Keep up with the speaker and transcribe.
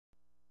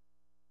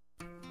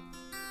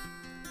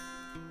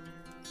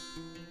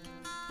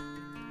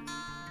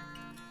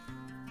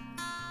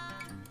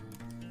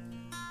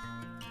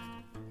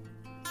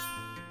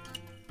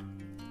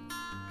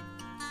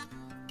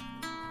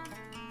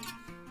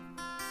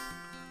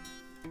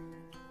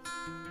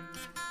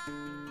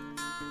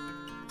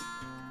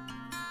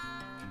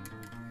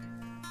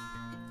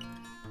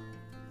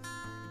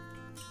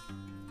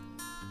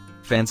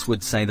Fans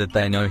would say that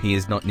they know he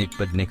is not Nick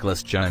but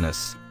Nicholas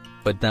Jonas.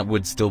 But that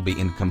would still be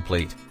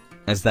incomplete,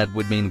 as that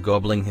would mean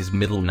gobbling his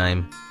middle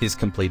name. His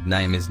complete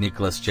name is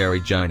Nicholas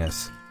Jerry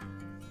Jonas.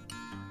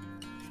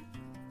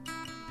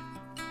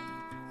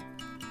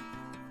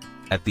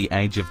 At the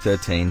age of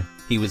 13,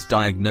 he was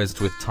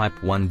diagnosed with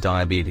type 1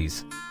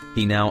 diabetes.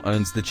 He now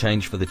owns the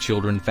Change for the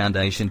Children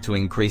Foundation to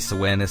increase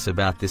awareness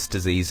about this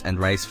disease and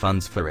raise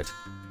funds for it.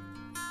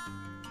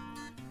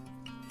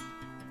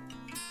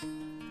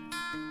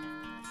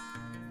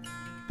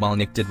 While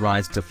Nick did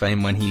rise to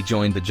fame when he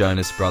joined the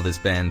Jonas Brothers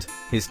band,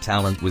 his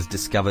talent was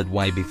discovered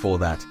way before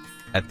that.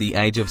 At the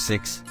age of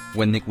 6,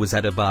 when Nick was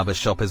at a barber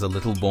shop as a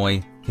little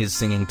boy, his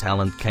singing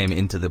talent came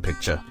into the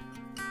picture.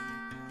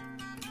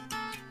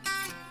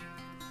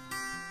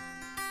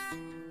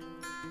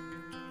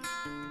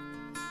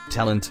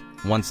 Talent,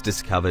 once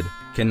discovered,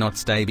 cannot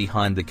stay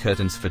behind the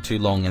curtains for too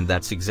long, and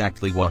that's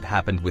exactly what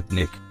happened with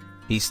Nick.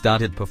 He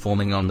started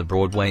performing on the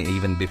Broadway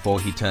even before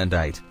he turned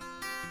 8.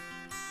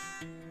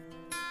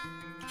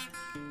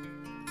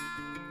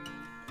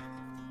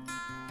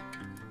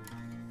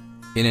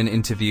 In an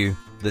interview,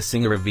 the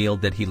singer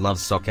revealed that he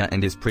loves soccer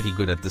and is pretty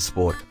good at the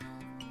sport.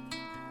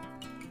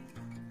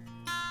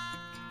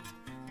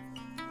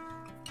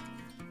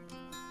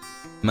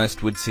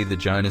 Most would see the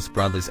Jonas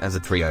Brothers as a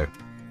trio.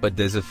 But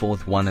there's a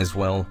fourth one as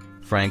well,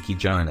 Frankie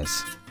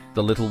Jonas.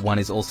 The little one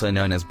is also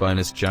known as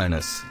Bonus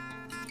Jonas.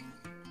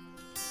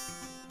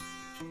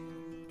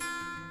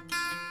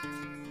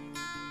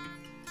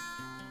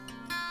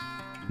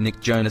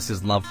 Nick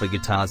Jonas's love for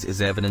guitars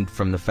is evident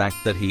from the fact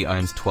that he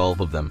owns 12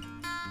 of them.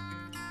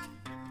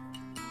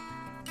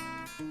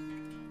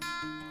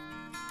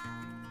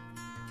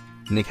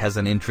 Nick has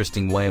an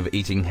interesting way of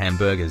eating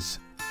hamburgers.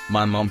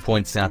 My mom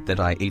points out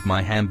that I eat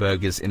my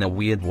hamburgers in a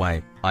weird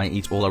way. I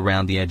eat all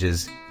around the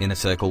edges, in a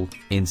circle,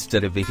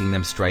 instead of eating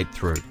them straight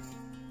through.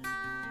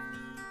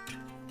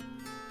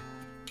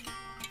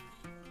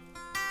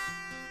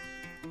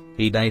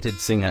 He dated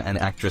singer and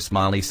actress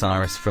Miley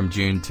Cyrus from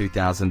June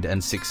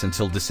 2006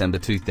 until December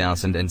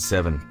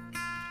 2007.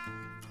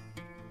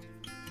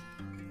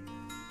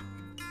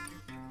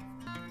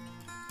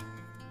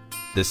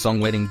 The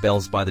song Wedding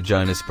Bells by the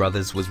Jonas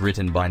Brothers was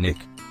written by Nick.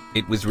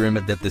 It was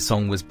rumored that the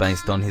song was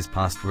based on his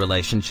past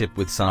relationship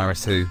with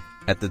Cyrus, who,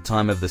 at the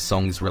time of the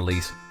song's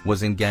release,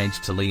 was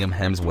engaged to Liam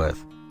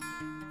Hemsworth.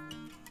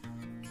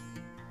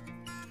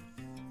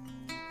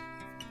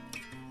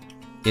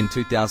 In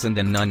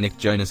 2009, Nick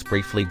Jonas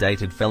briefly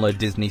dated fellow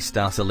Disney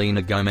star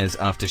Selena Gomez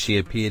after she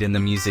appeared in the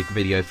music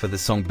video for the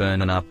song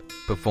Burnin' Up,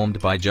 performed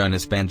by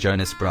Jonas band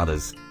Jonas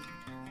Brothers.